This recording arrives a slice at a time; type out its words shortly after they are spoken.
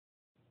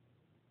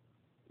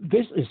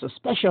This is a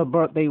special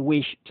birthday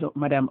wish to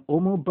Madame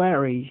Umu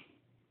Berry.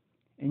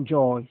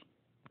 Enjoy.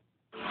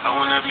 I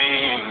wanna be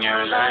in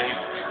your life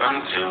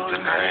until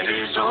the night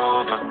is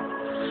over.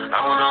 I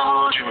wanna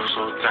hold you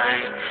so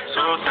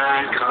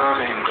tight,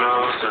 coming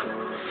closer.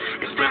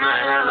 It's been a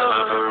hell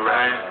of a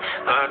ride,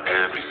 but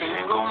every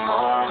single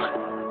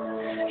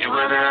moment you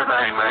were there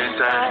by my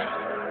side.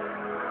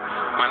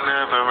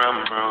 Whenever I'm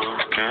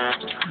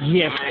broken.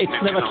 Yes,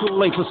 it's never too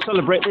late to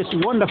celebrate this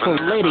wonderful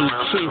lady.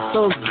 She's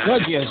so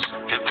gorgeous,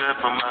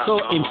 so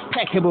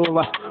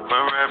impeccable.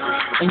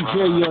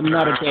 Enjoy your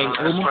another day,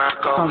 Umu.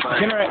 From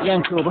General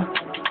Yankuba,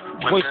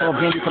 voice of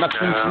DMV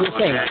Productions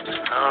USA.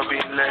 I'll be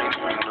letting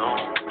you know.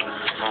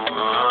 I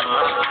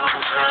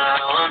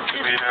want to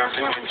be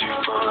dancing with you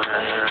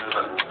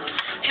forever.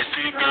 You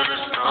see through the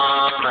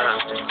storm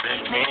and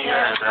take me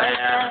as I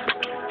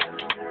am.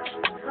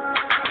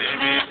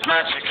 Baby, it's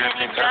magic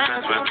every time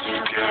that we're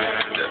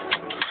together.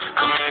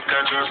 I make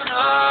I just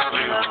love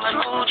you and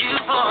hold you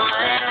for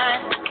my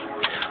hand.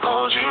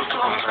 Hold you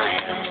for my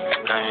hand.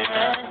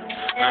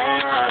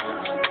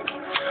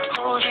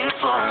 Hold you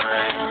for my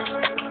hand.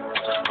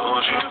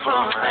 Hold you for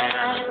my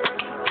hand.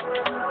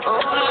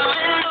 Over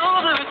and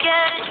over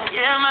again.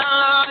 Yeah, my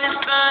love is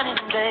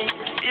burning, babe.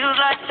 Feels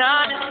like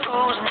time is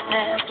frozen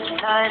and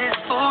tonight is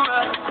for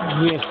us.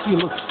 Yes, you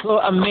look so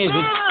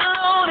amazing.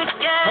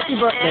 Happy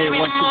birthday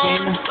once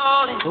again,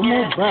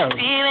 Umu Berry.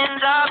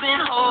 Feelings I've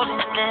been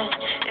holding in,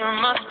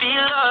 it must be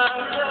love.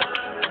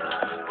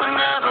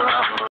 Whenever I'm